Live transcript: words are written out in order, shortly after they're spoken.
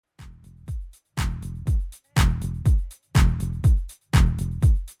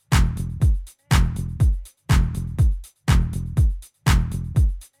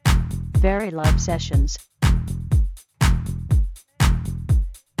VeryLoveSessions.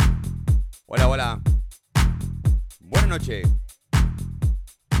 Hola, hola. Buenas noches.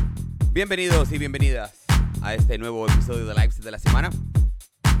 Bienvenidos y bienvenidas a este nuevo episodio de Lives de la semana.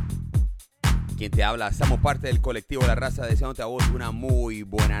 Quien te habla, somos parte del colectivo La Raza, deseándote a vos una muy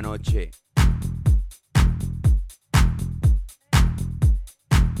buena noche.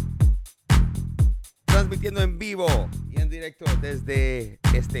 Transmitiendo en vivo y en directo desde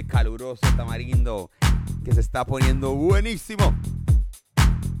este caluroso Tamarindo que se está poniendo buenísimo.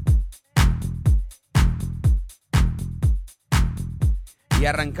 Y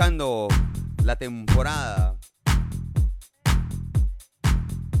arrancando la temporada.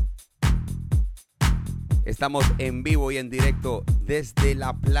 Estamos en vivo y en directo desde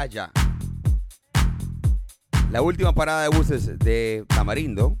la playa. La última parada de buses de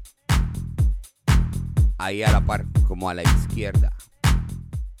Tamarindo. Ahí a la par, como a la izquierda.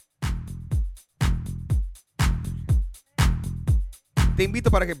 Te invito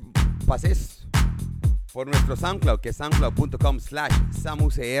para que pases por nuestro SoundCloud, que es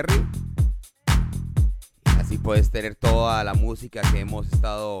soundcloud.com/samucr. Así puedes tener toda la música que hemos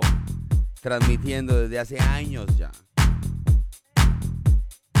estado transmitiendo desde hace años ya.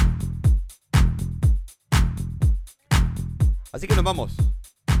 Así que nos vamos.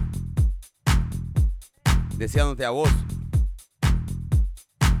 Deseándote a vos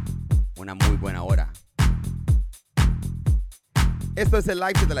una muy buena hora. Esto es el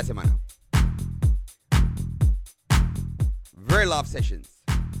live de la semana. VeryLoveSessions.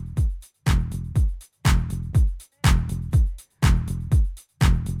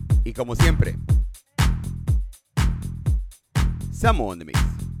 Y como siempre, Samu on the mix.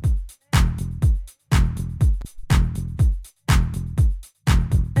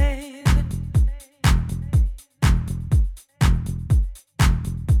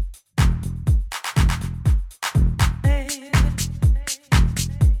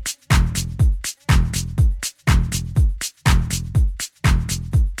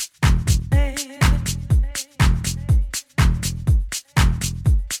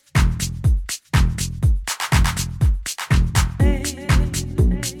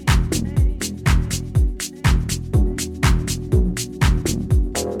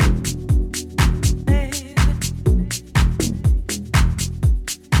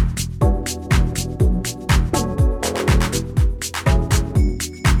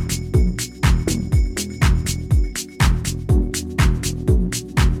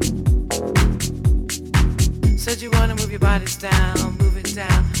 Said you wanna move your bodies down, move it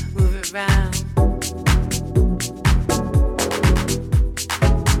round.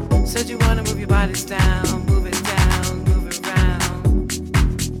 Said you wanna move your bodies down, move it round.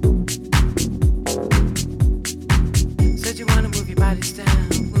 Said you wanna move your bodies down,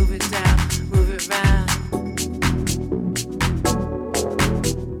 move it round.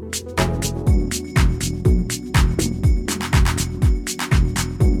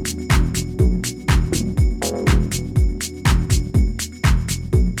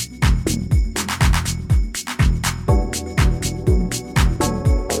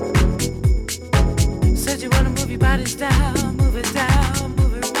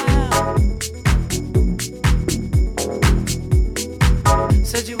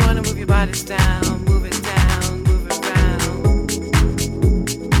 Said you wanna move your bodies down, move it down, move it round.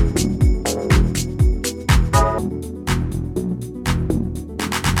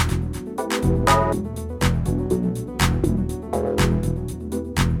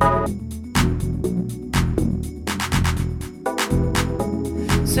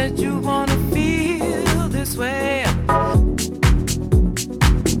 Said you wanna feel this way.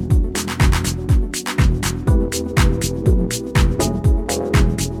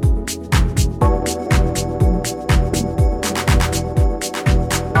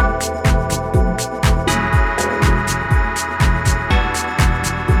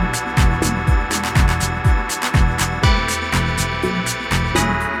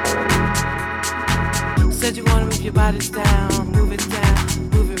 Said you wanna move your bodies down, move it round.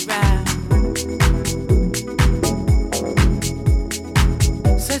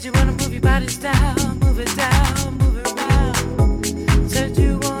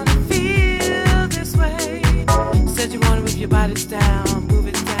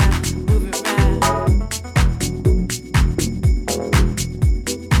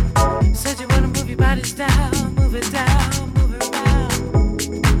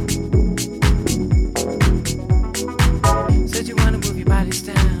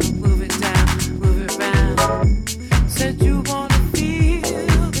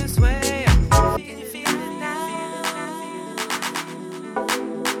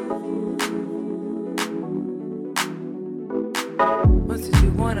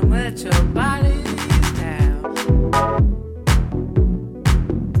 let your body down.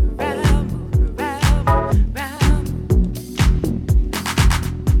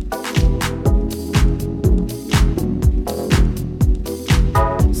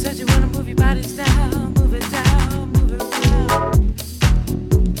 Said you wanna move your bodies down, move it down, move it down.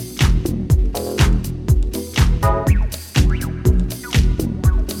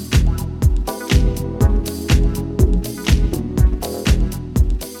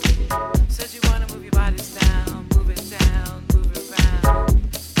 Said you wanna move your bodies down, move it down, move it round.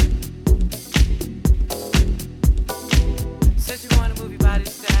 Said you wanna move your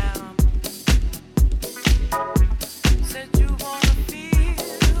bodies down. Said you wanna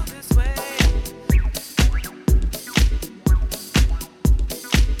feel this way.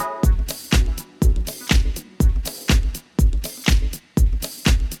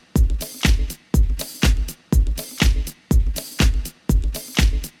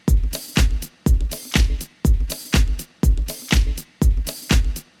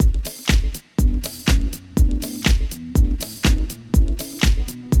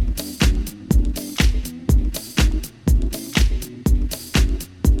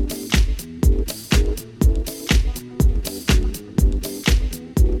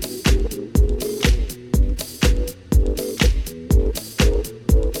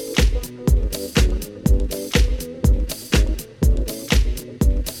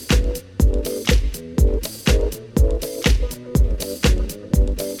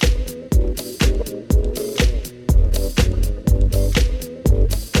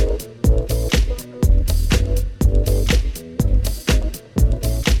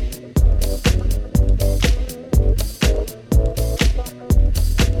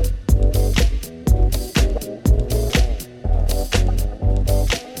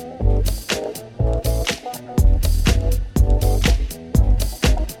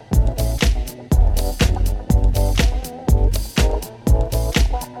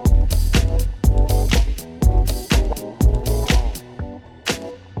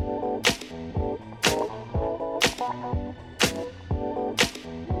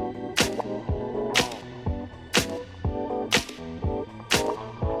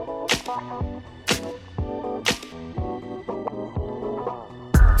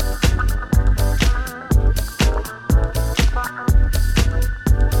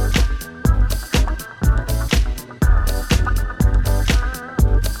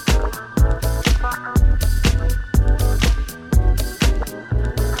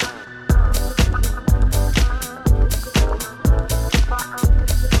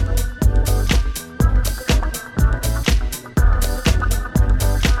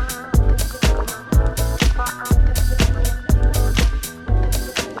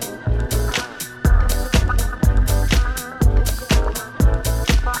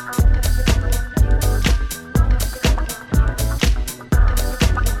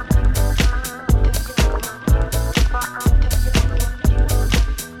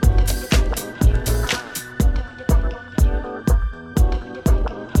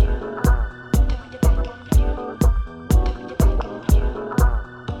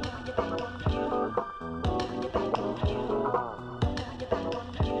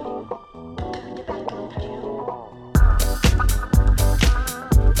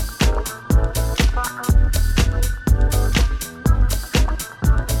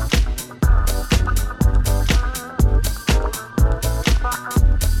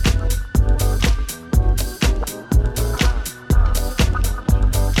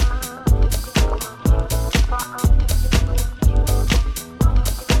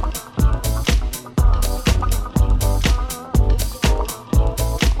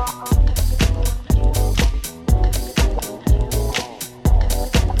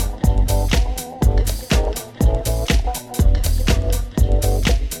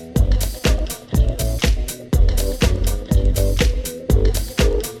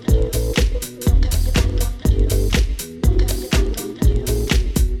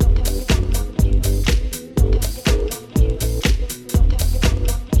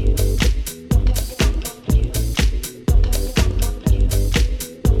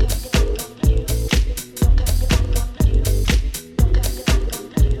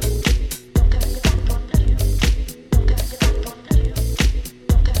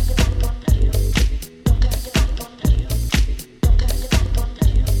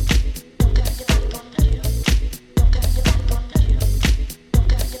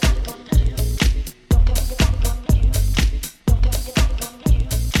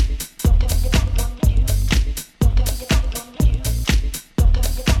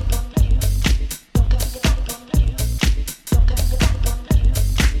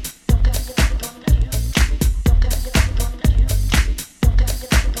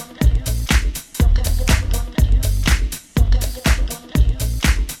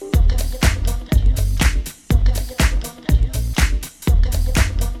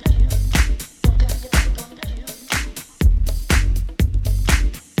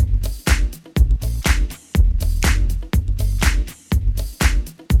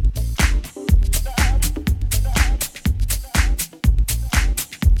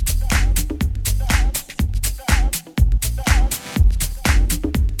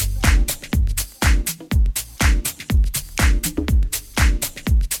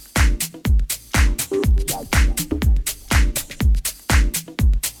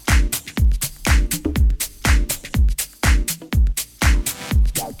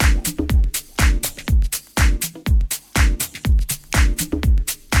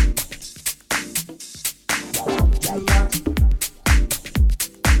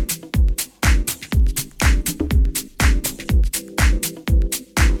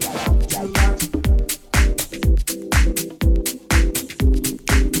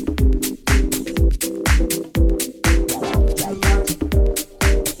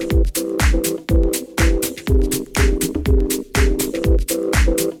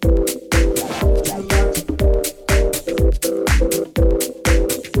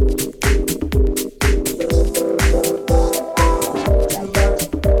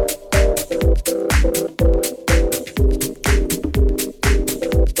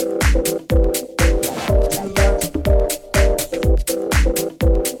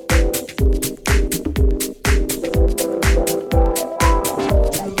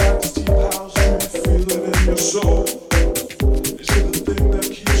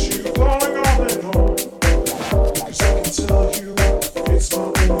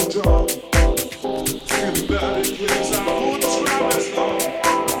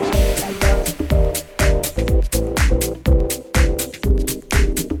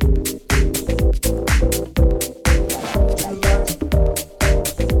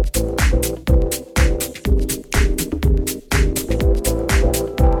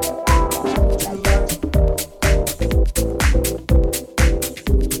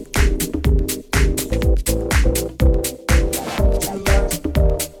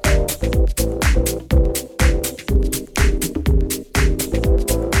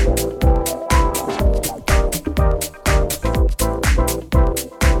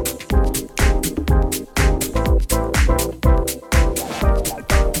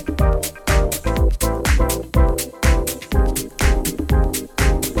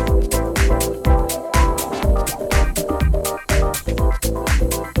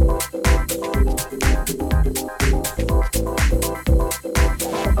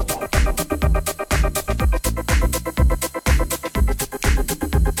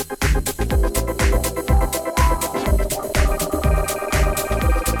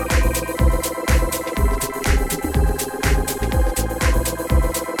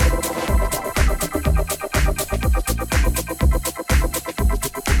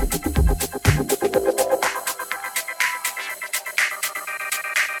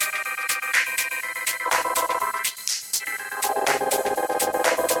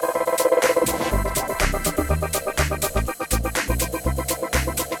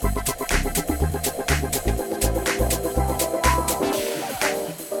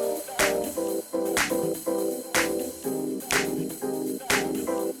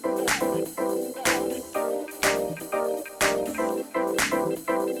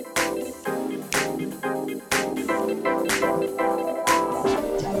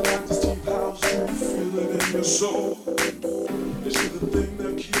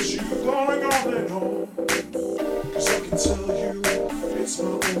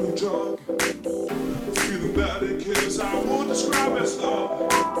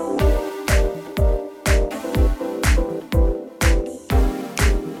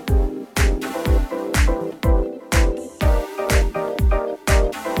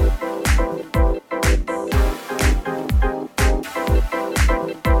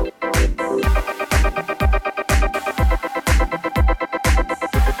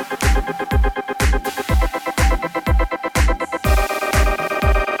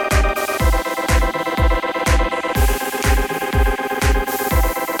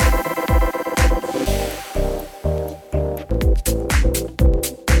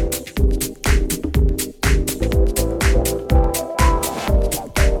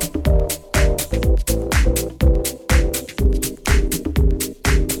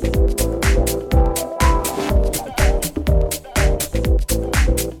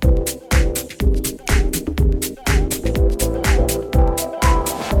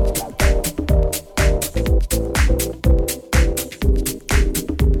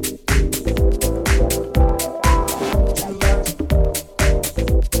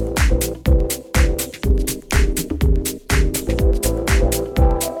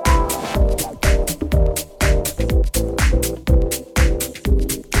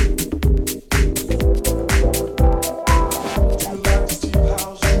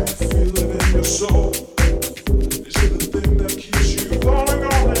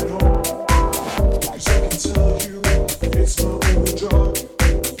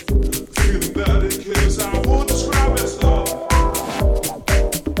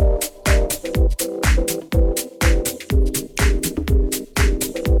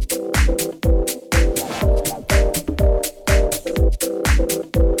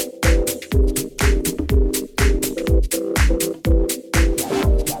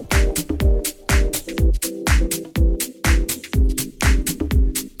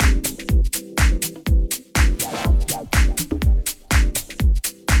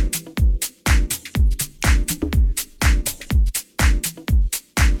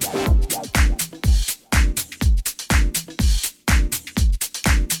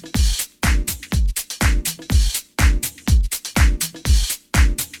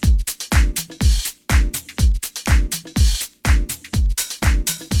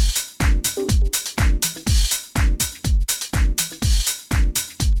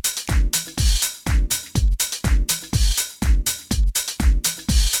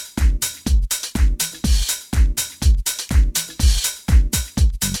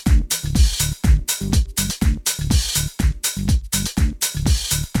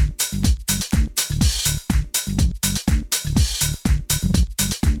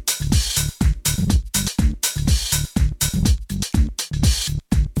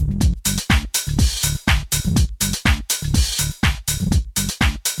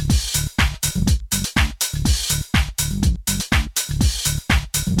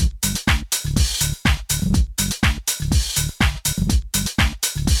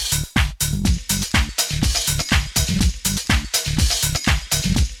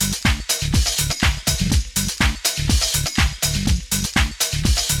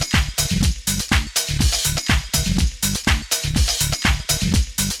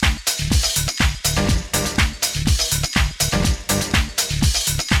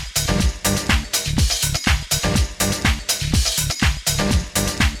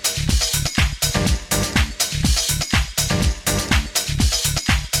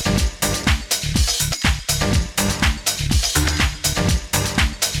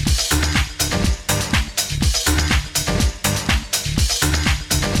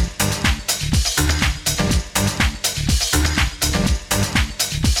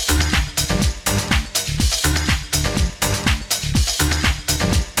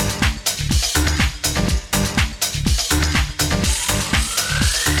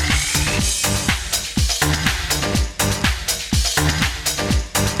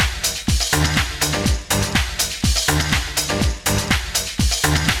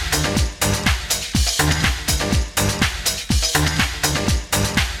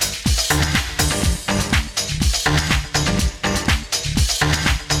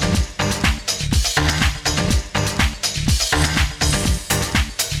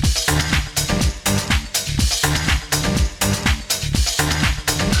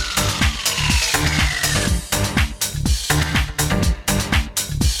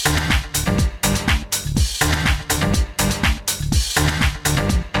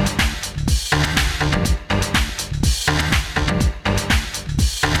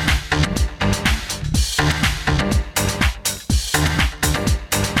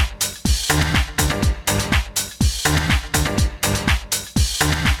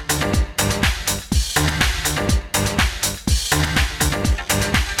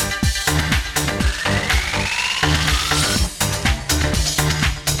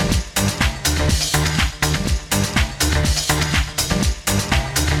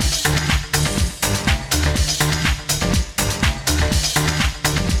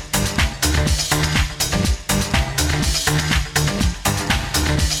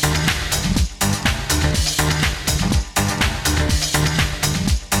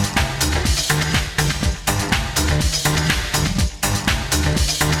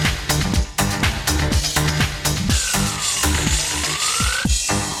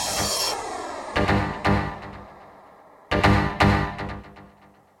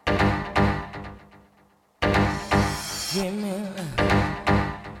 Give me love.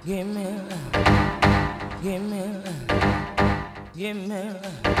 Give me love. Give me love. Give me love.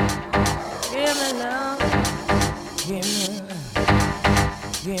 Give me love. Give me love.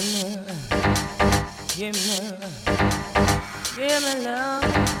 Give me love. Give me love. Give me love.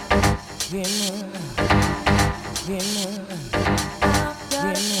 Give me love. Give me love.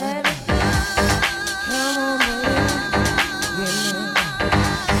 Give me love. Come on, baby. Give me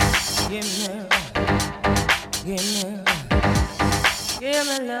love. Give me love. Give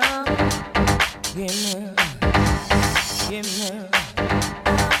me love. Give me love. Give me love.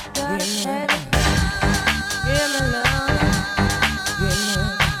 Give me love. Give me love. Give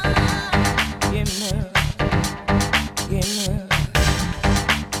me love. Give me love.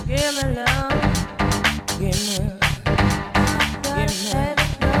 Give me love. Give me love. Give me love.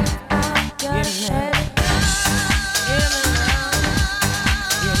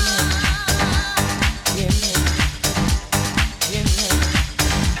 Give me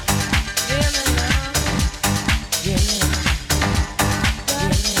love. Give me love.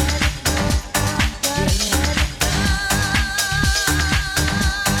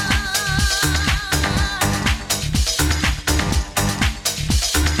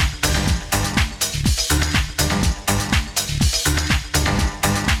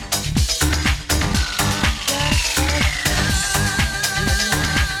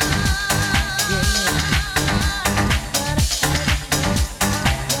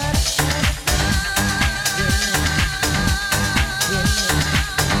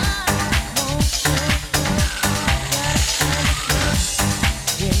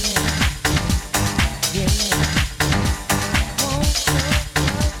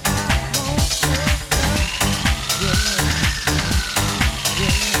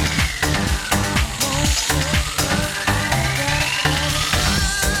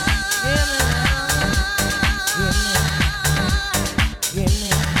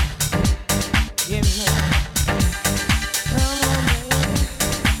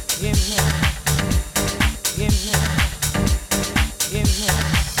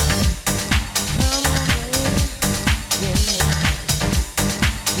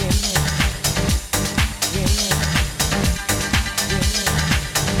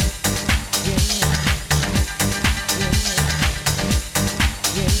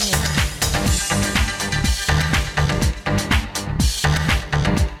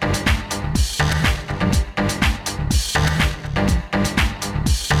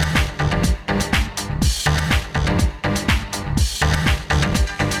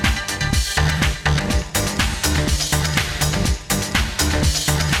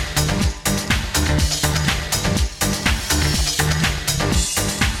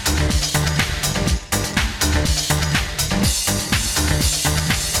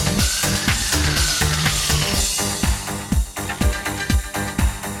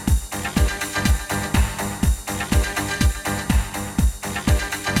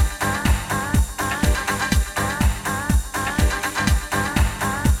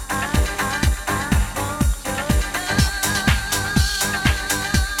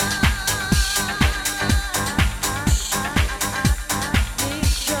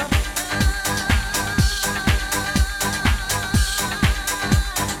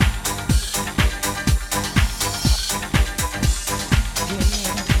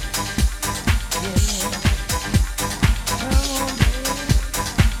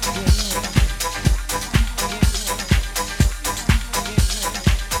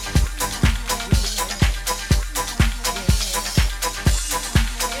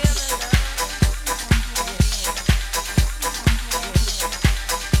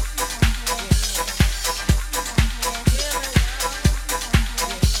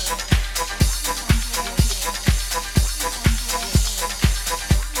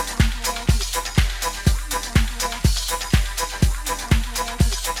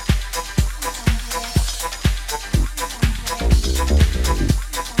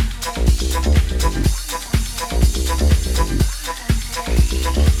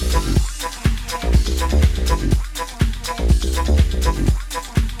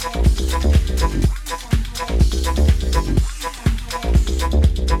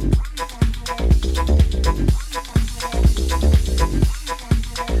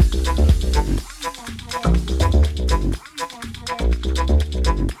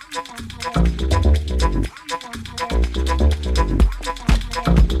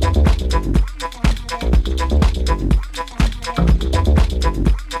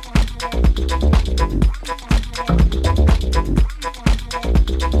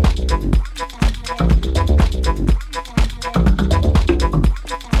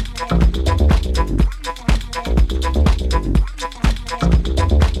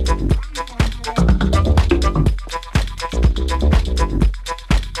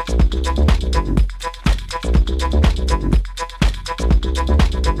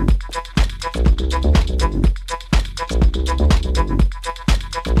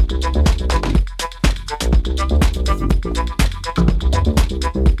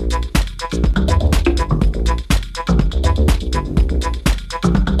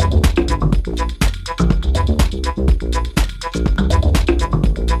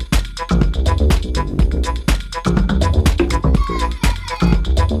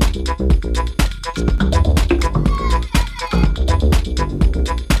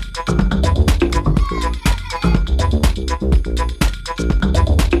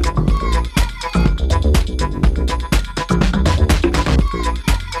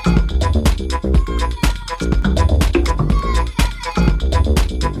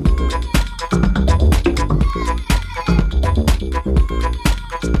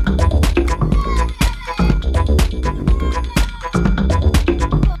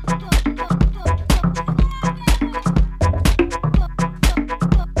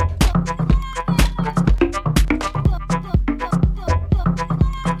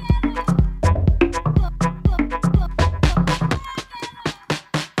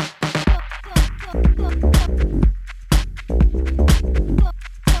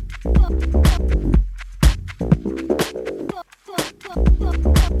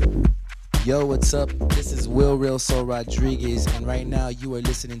 Yo, what's up? This is Will Real Soul Rodriguez, and right now you are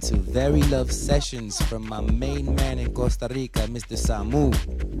listening to Very Love Sessions from my main man in Costa Rica, Mr.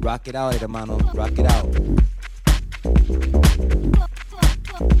 Samu. Rock it out, hermano. Rock it out.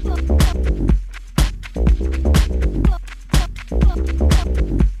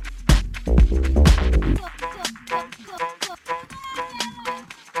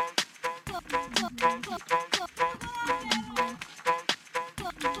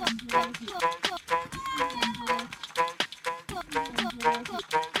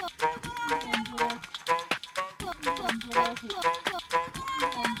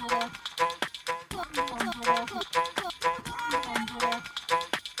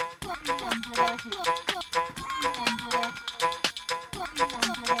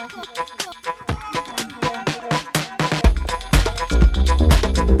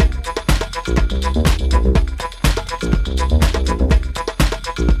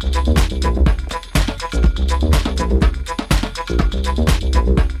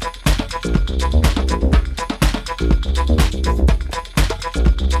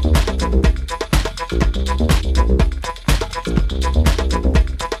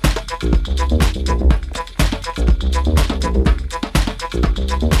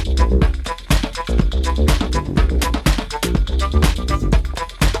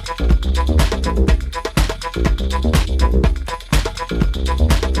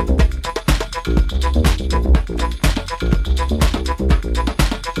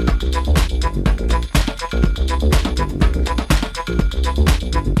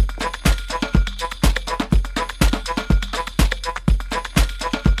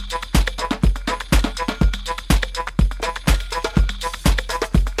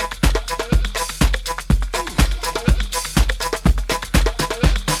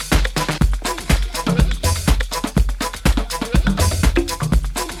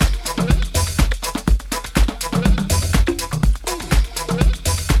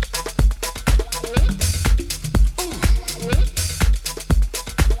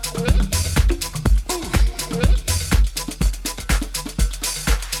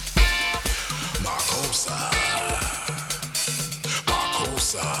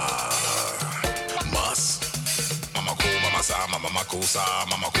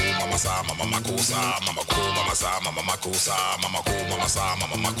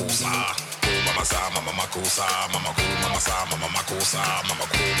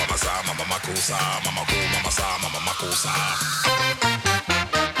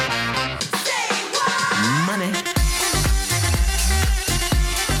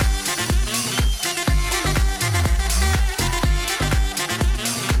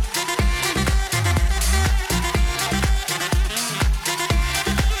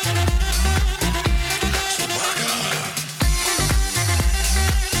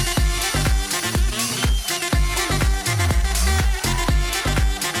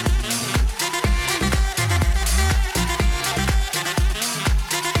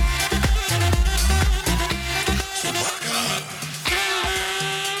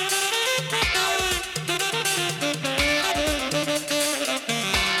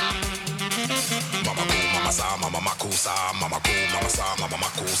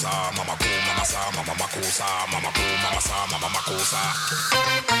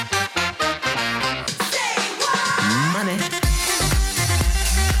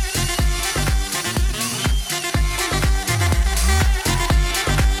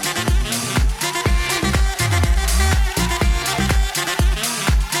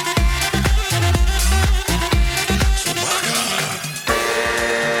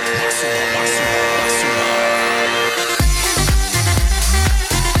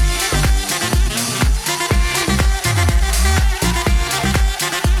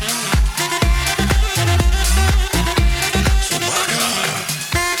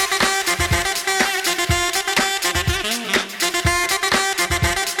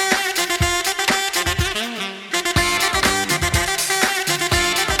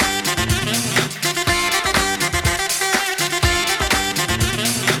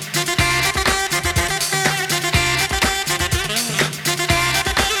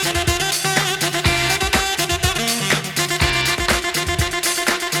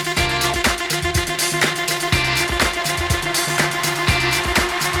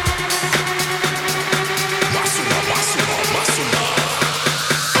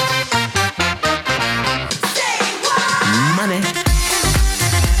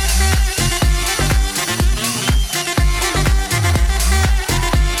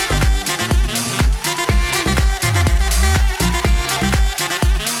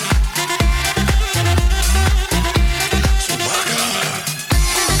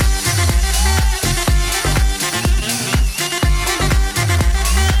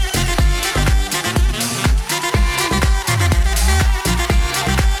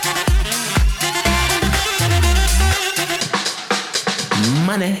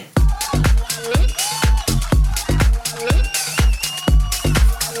 honey.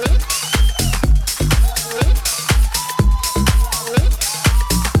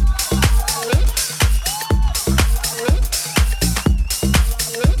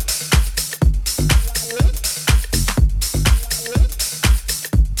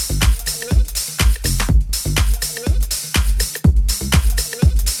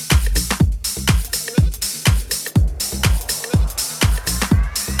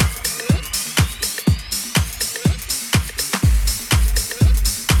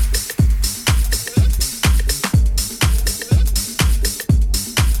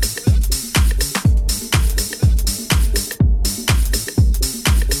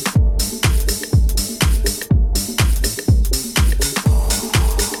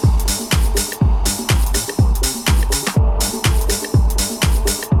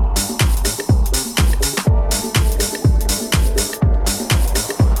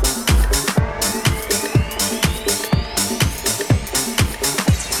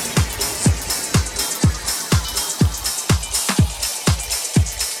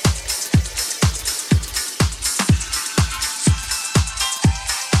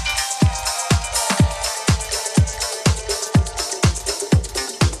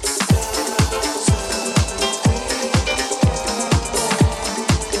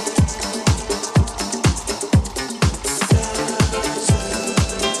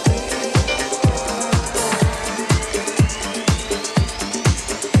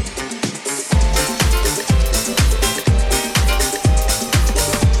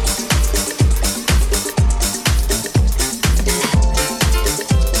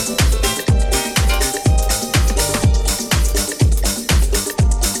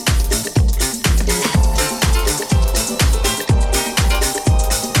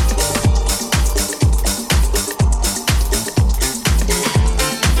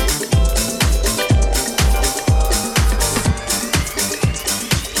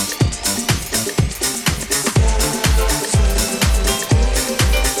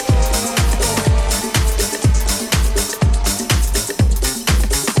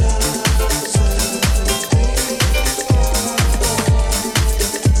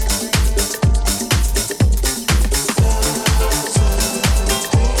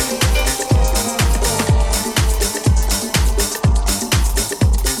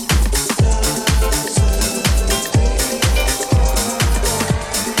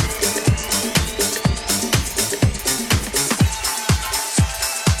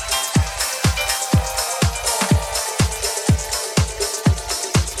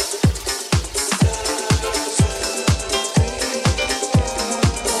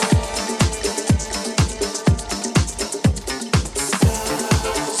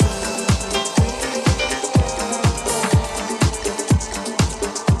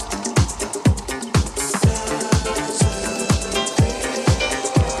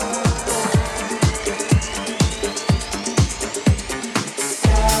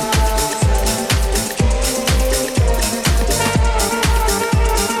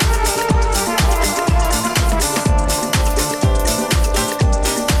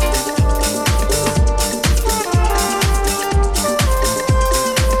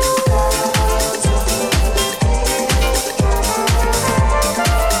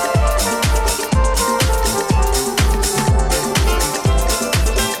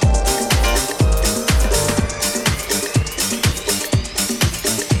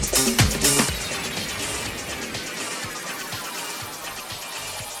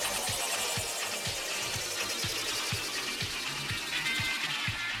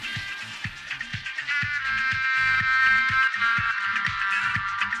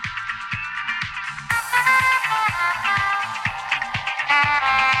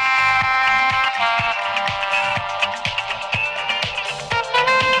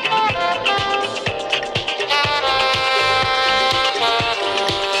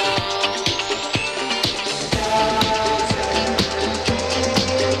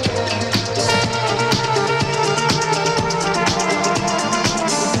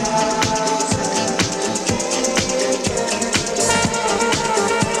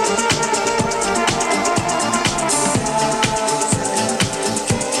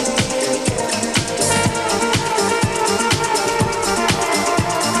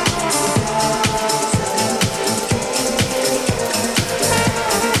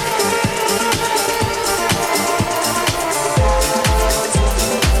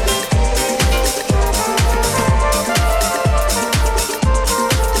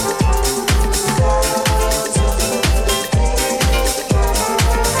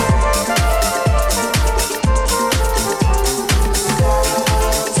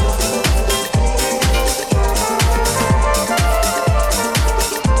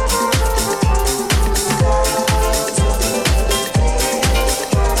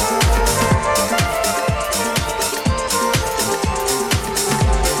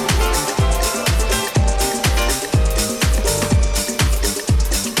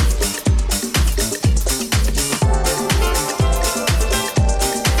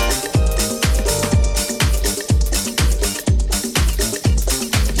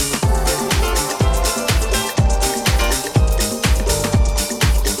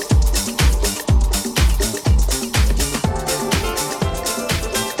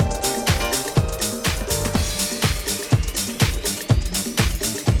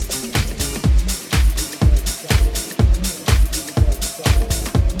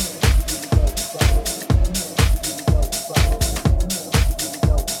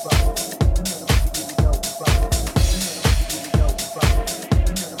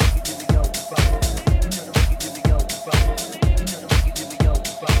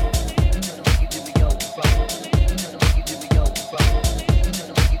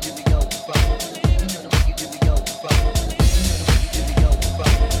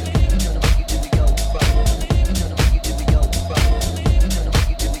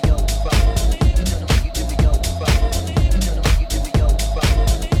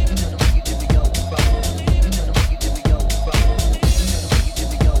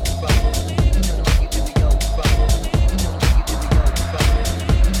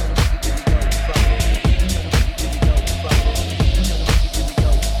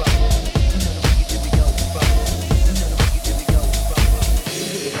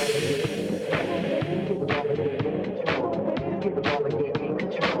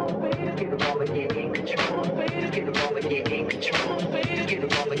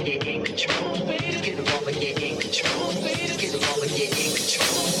 get in control. Get involved and get in control. Get involved and get in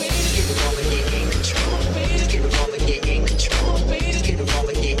control. Get involved and get in control. Get involved and get in control. Get involved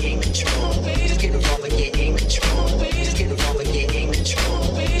and get in control. Get involved and get in control. Get involved and get in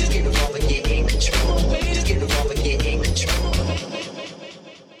control. Get involved and get in control. Get involved and get in control.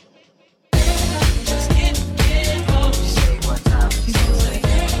 Just get involved. Say one time.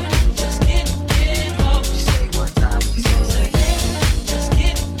 Just get involved. Say one time. Just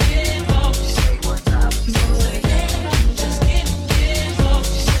get involved. Say one time. Just get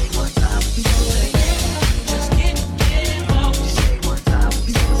involved.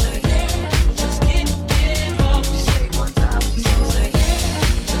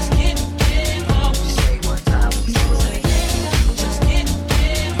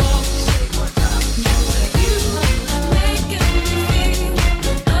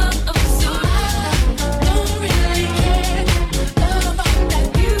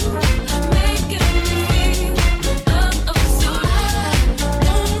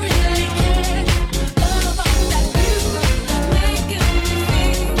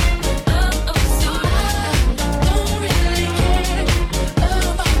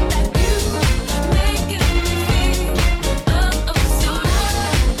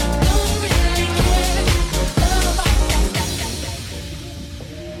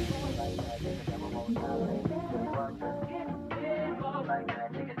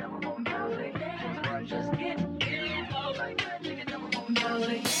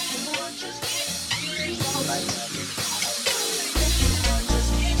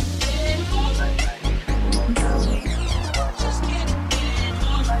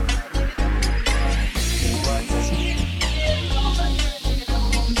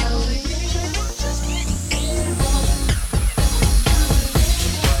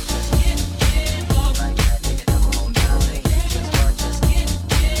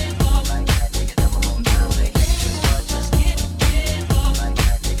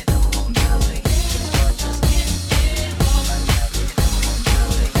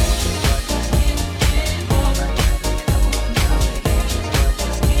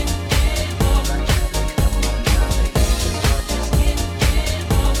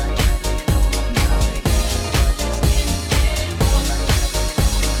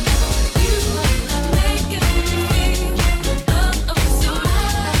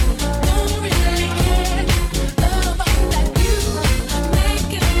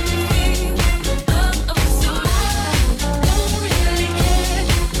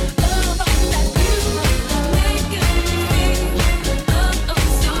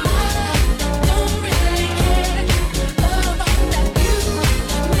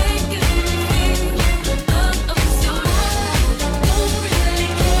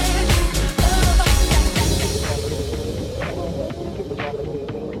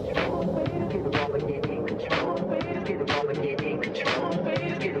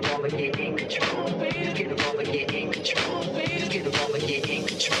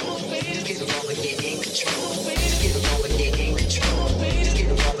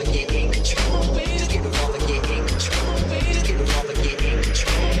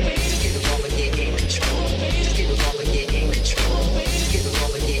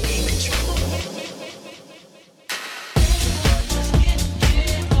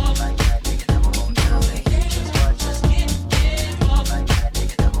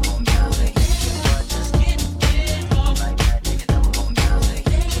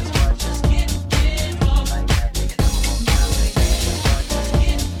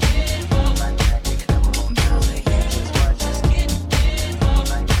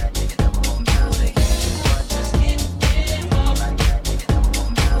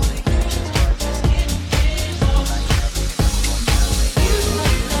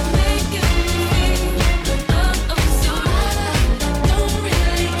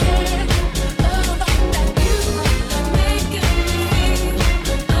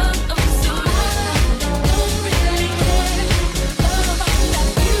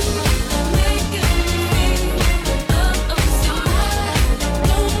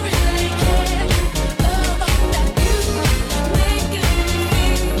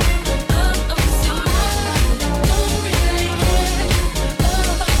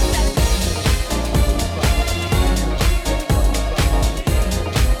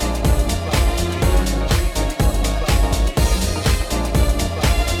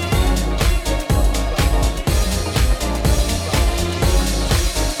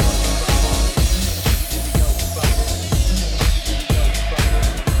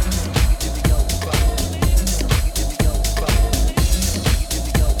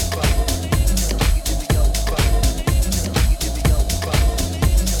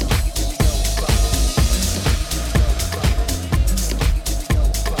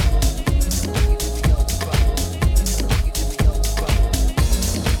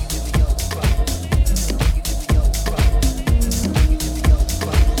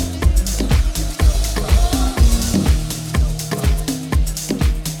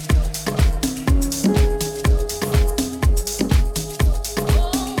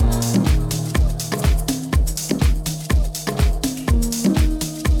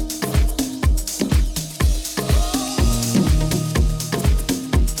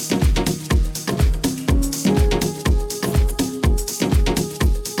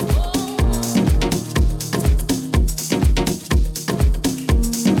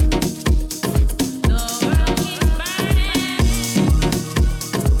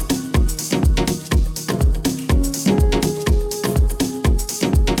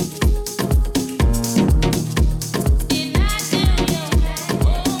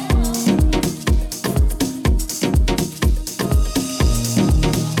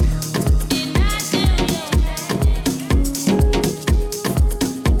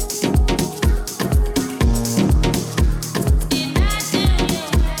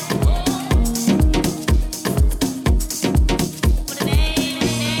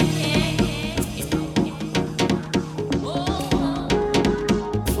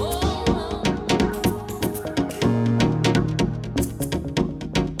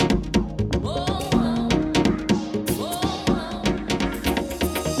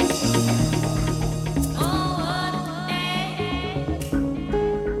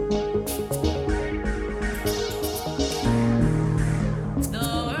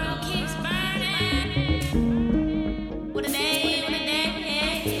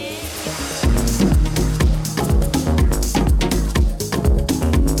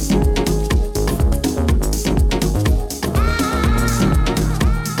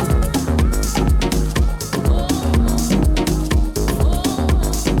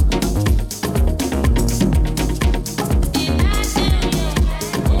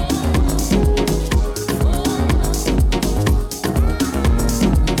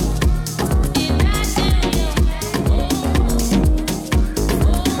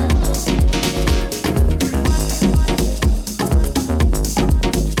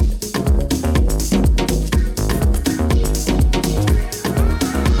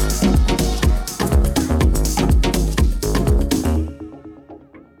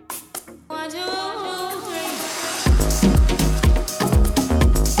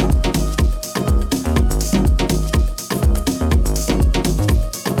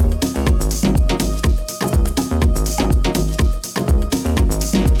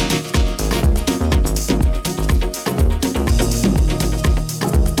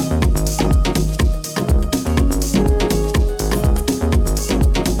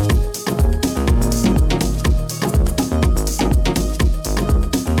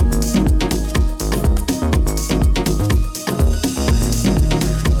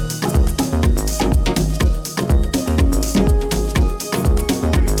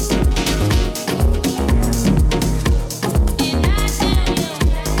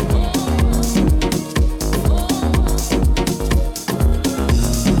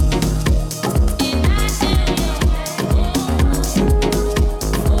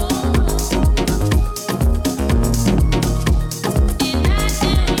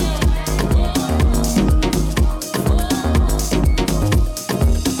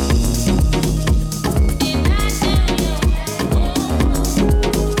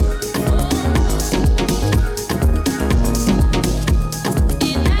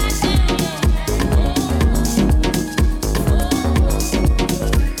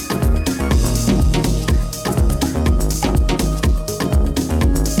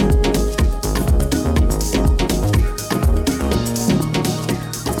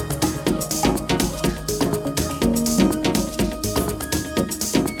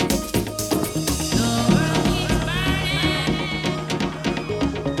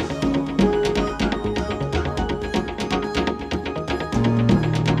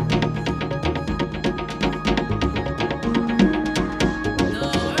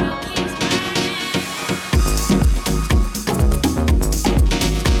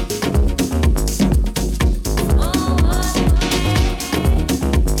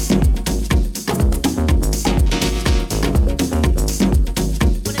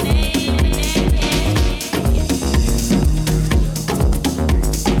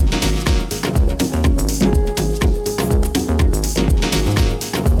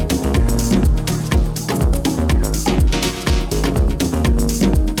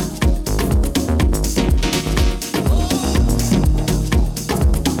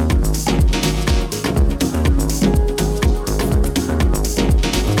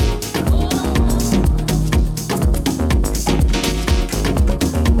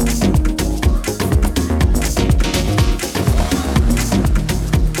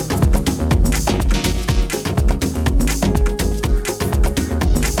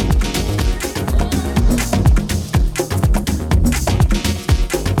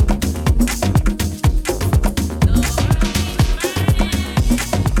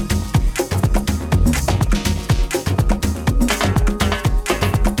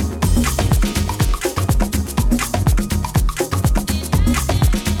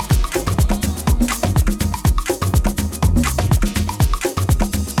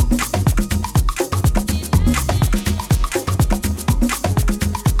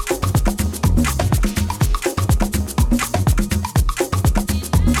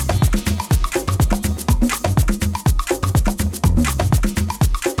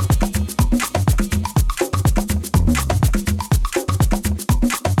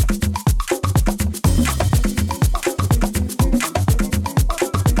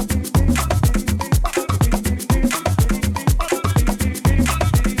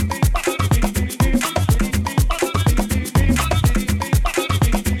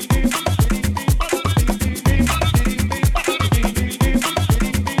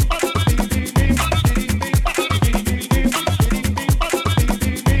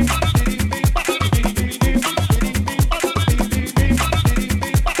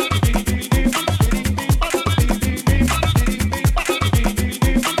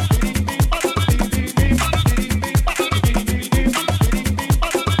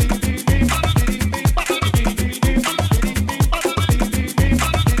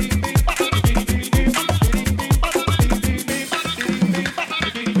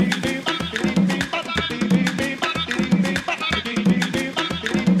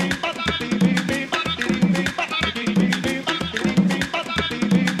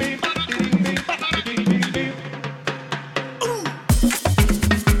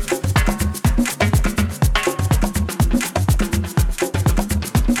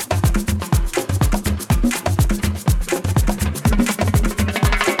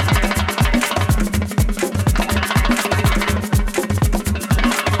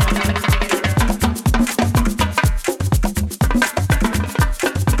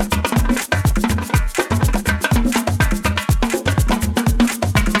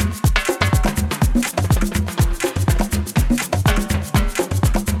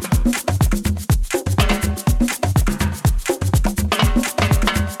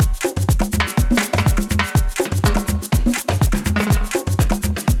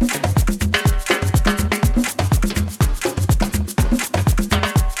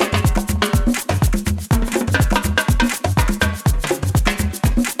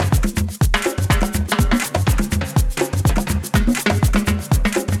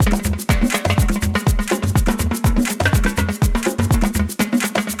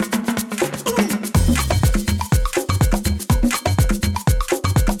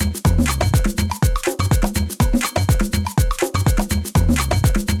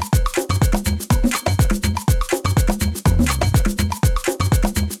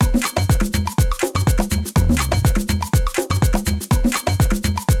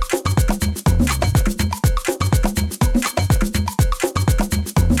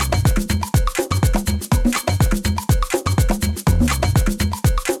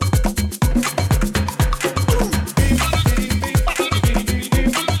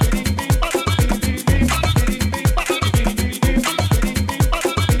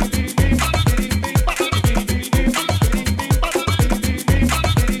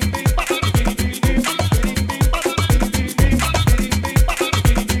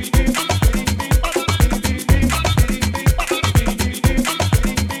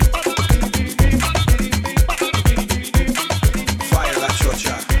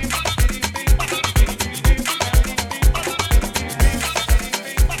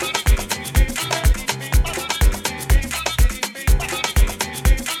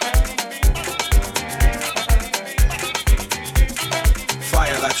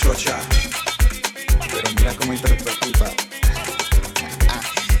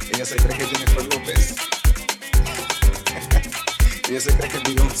 Ella se cree que es Jennifer López. Ella se cree que es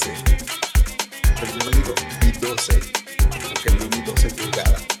Beyoncé. Pero yo le digo B12, porque es mi 12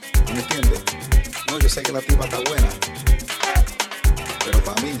 pulgadas. ¿Me entiendes? No, yo sé que la tipa está buena, pero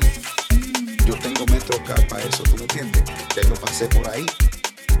para mí, yo tengo metro K para eso, ¿tú me entiendes? Ya lo pasé por ahí.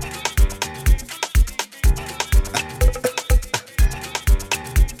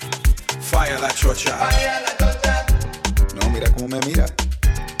 Fire la chocha. No, mira cómo me mira.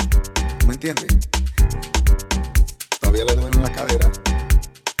 ¿Me entiendes? Todavía le duele en la cadera.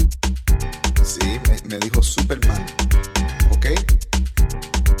 Sí, me dijo Superman. ¿Ok?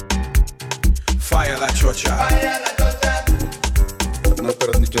 Fire la chocha. No,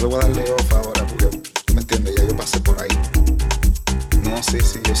 pero yo le voy a darle off ahora porque, ¿tú me entiendes? Ya yo pasé por ahí. No, sí,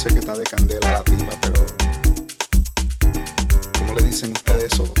 yo sé que está de candela la tipa, pero ¿cómo le dicen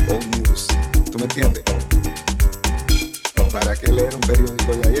ustedes eso? Old news. ¿Tú me entiendes? ¿Para qué leer un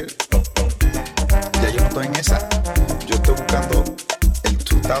periódico de ayer? Ya yo no estoy en esa. Yo estoy buscando el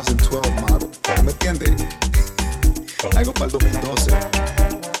 2012 model. ¿Tú me entiendes? Algo para el 2012.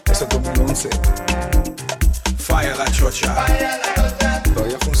 Eso es 2011. Fire la chocha.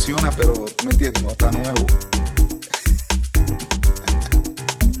 Todavía funciona, pero ¿tú me entiendes? No está nuevo.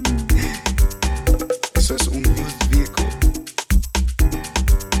 Eso es un used vehicle.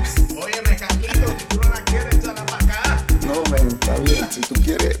 Óyeme, Carlito, si tú no la quieres, échala para acá. No, men, está bien. Si tú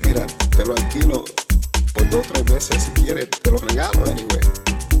quieres, mira, te lo alquilo por 2 o 3 veces. Si quieres, te lo regalo, anyway.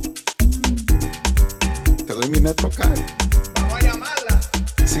 Te doy mi metro card. Vamos a llamarla.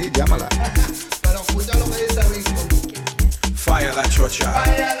 Sí, llámala. Pero escucha lo que dice Víctor. Fire la chocha.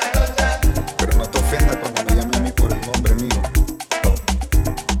 Pero no te ofendas cuando me llame a mí por el nombre mío.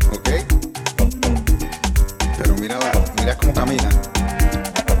 ¿Ok? Pero mira cómo camina.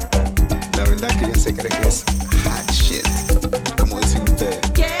 La verdad que ella se cree que es hot shit, como dicen ustedes.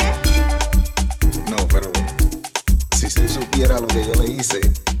 ¿Qué? No, pero si se supiera lo que yo le hice,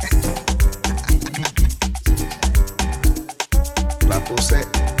 la puse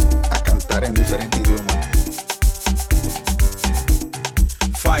a cantar en diferentes idiomas.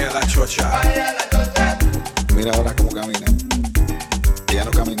 Fire la chocha. Mira ahora cómo camina. Ella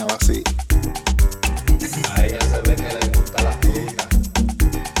no caminaba así. A ella se ve que le gusta la fruta.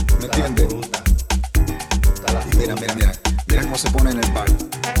 ¿Me entiendes? Y mira cómo se pone en el bar.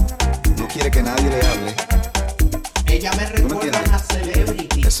 No quiere que nadie le hable. Ella me ¿Tú me recuerda a entiendes? una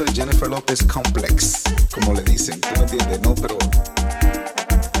celebrity. Eso es Jennifer López Complex, como le dicen. ¿Tú me entiendes? No, pero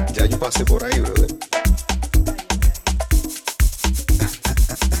ya yo pasé por ahí, brother.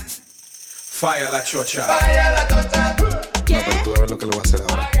 Fire la chocha. No, pero tú a ver lo que le voy a hacer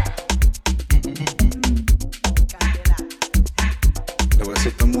ahora. Le voy a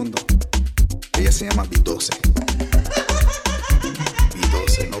decir a todo el mundo. Ella se llama B12.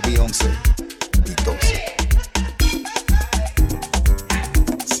 B12, no Beyoncé. B12.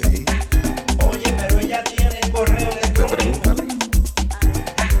 Sí, Oye, pero ella tiene correo te electrónico. pregúntale.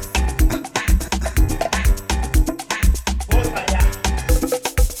 Voy para allá.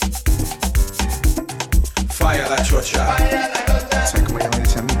 Fire la chocha. ¿Sabes cómo ella me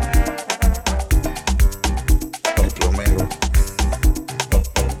dice a mí? El plomero.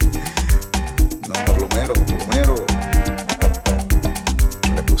 No, plomero.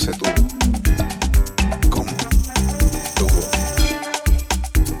 Le puse tubo. ¿Cómo? Tubo.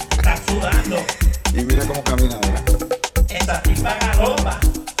 Está sudando. Y mira cómo camina ahora. Esa tipa galopa.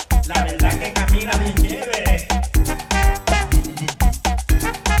 La verdad que camina bien chévere.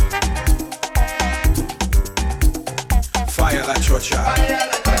 Fire la chocha.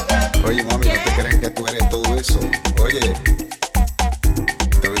 Oye, mami, no te crees que tú eres todo eso. Oye,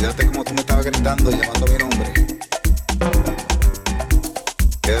 te olvidaste como tú me estabas gritando y llamando mi nombre.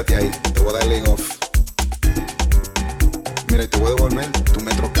 Quédate ahí, te voy a dar lay off. Mira, y te voy a devolver tu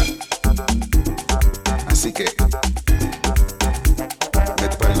metro K. Así que,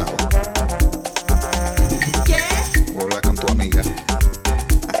 vete para el lado. ¿Qué? Voy a hablar con tu amiga.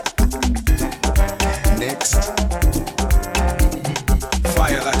 Next.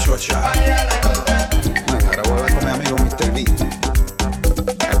 Fire la chocha. No, ahora voy a hablar con mi amigo Mr. B.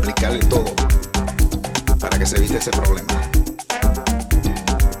 A explicarle todo para que se evite ese problema.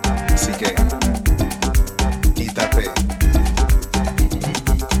 Así que quítate,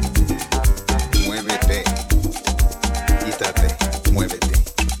 muévete, quítate, muévete,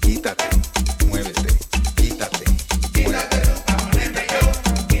 quítate, muévete, quítate, muévete.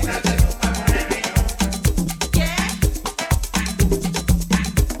 ¿Qué?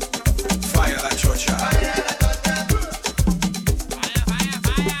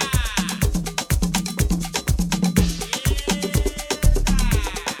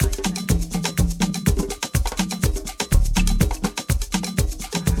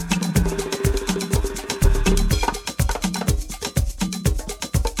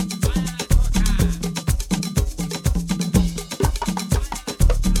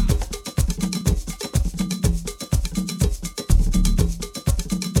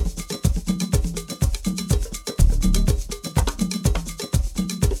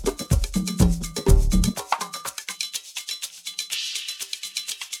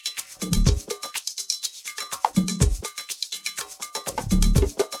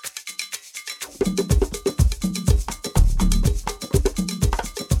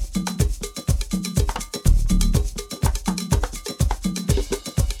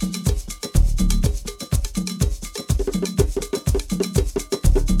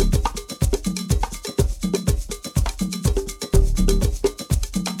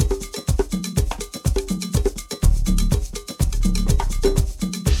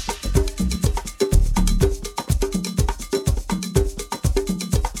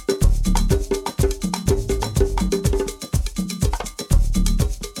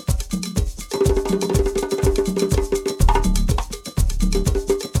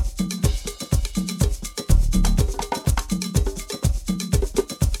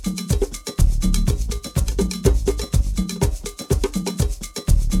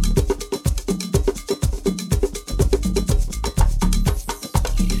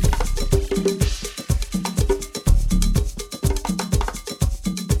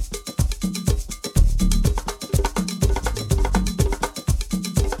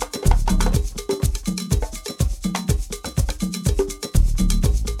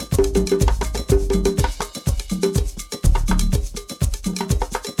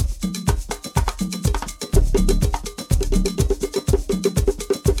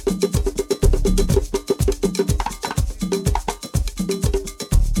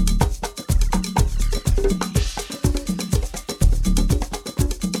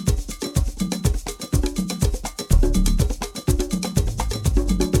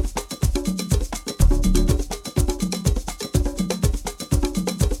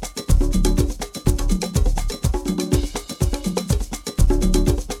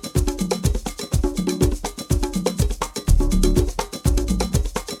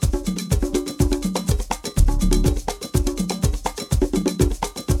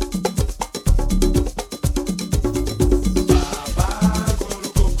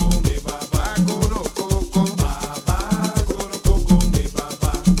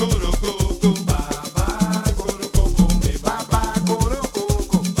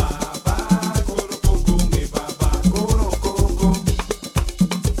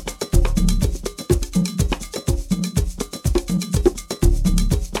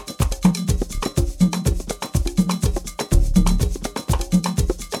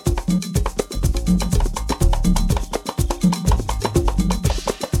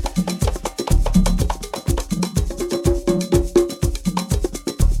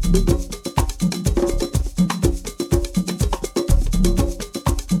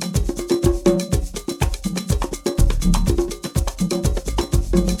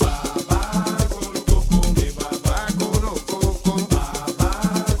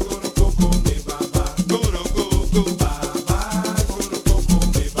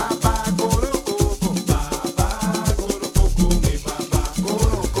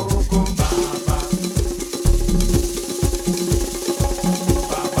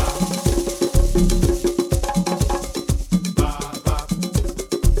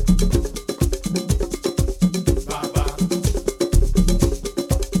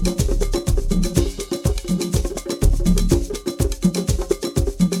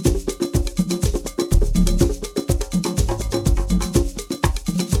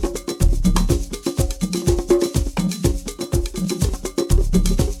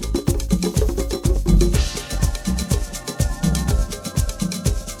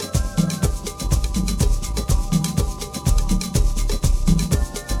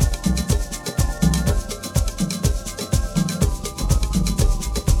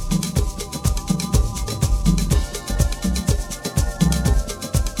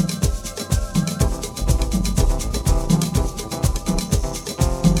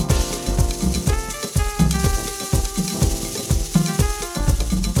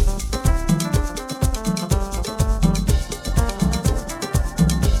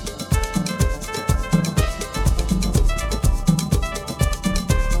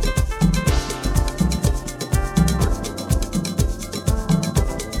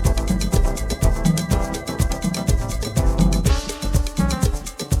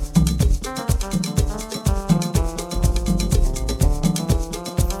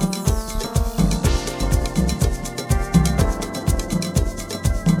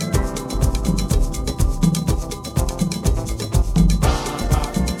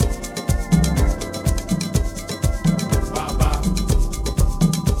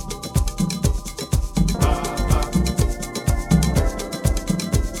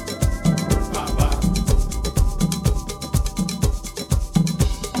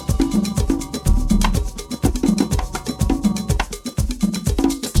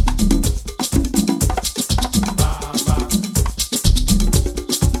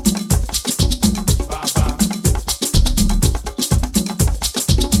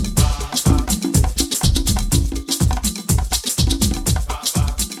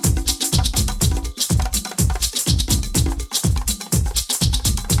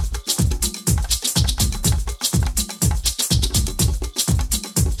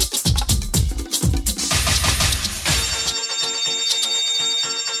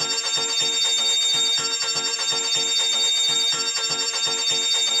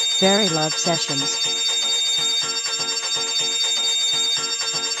 VeryLoveSessions.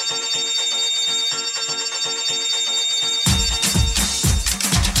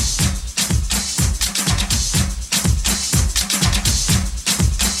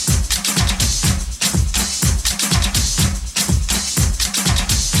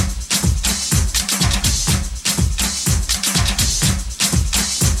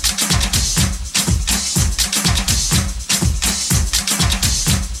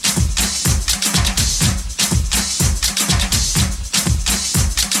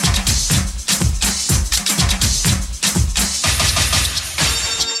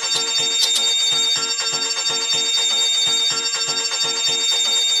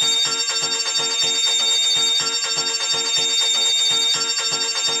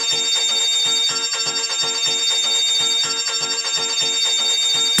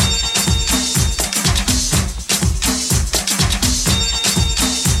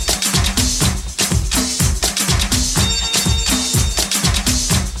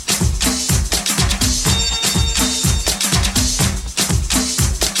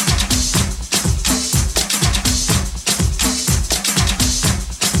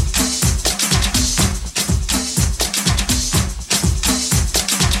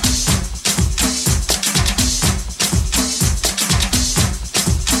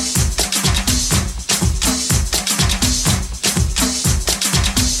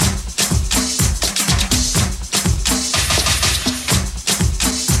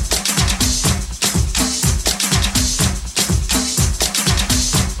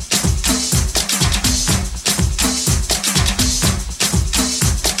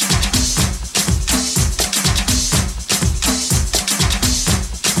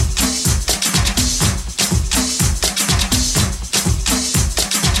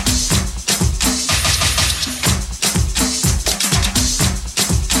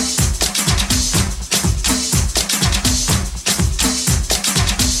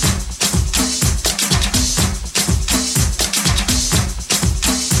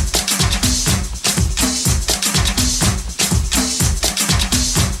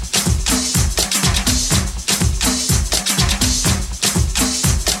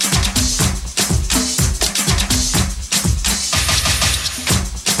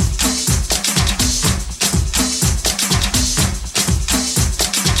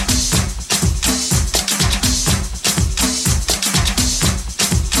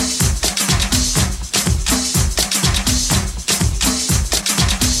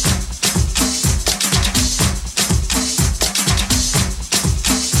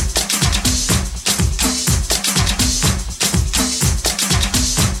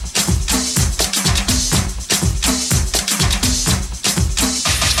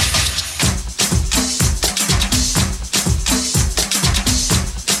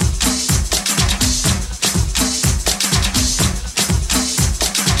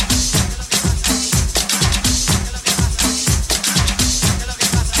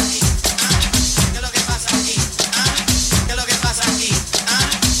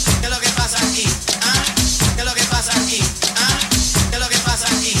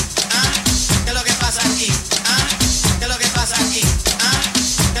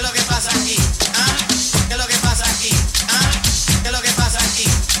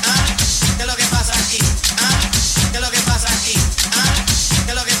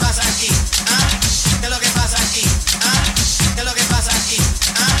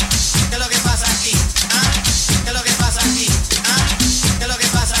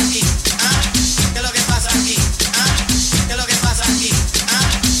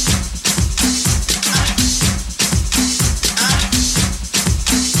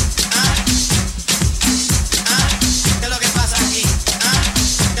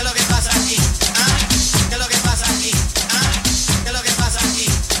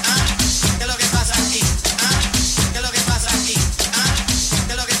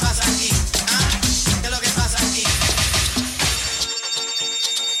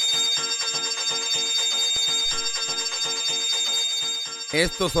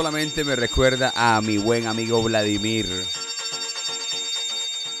 Esto solamente me recuerda a mi buen amigo Vladimir.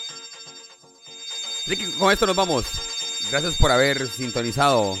 Así que con esto nos vamos. Gracias por haber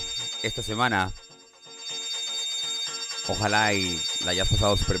sintonizado esta semana. Ojalá y la hayas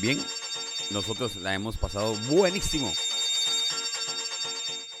pasado súper bien. Nosotros la hemos pasado buenísimo.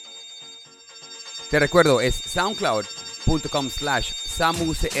 Te recuerdo, es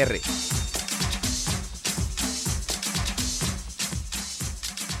soundcloud.com/samucr.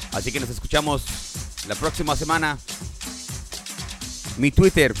 Así que nos escuchamos la próxima semana. Mi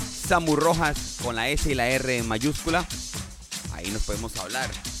Twitter, Samu Rojas, con la S y la R en mayúscula. Ahí nos podemos hablar.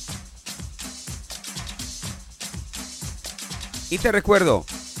 Y te recuerdo,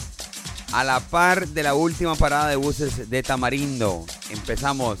 a la par de la última parada de buses de Tamarindo,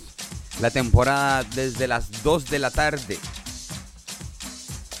 empezamos la temporada desde las 2 de la tarde.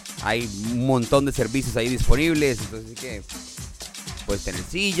 Hay un montón de servicios ahí disponibles, entonces que puedes tener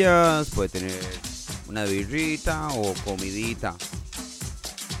sillas, puedes tener una birrita o comidita.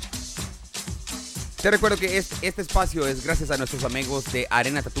 Te recuerdo que este espacio es gracias a nuestros amigos de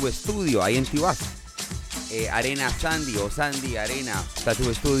Arena Tattoo Studio, ahí en Tibás. Arena Sandy o Sandy Arena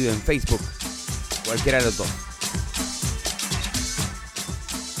Tattoo Studio en Facebook. Cualquiera de los dos.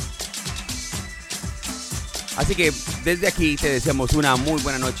 Así que desde aquí te deseamos una muy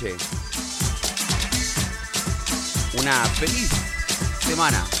buena noche. Una feliz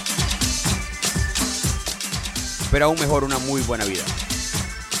semana. Pero aún mejor, una muy buena vida.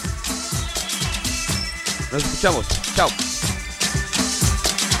 Nos escuchamos. Chao.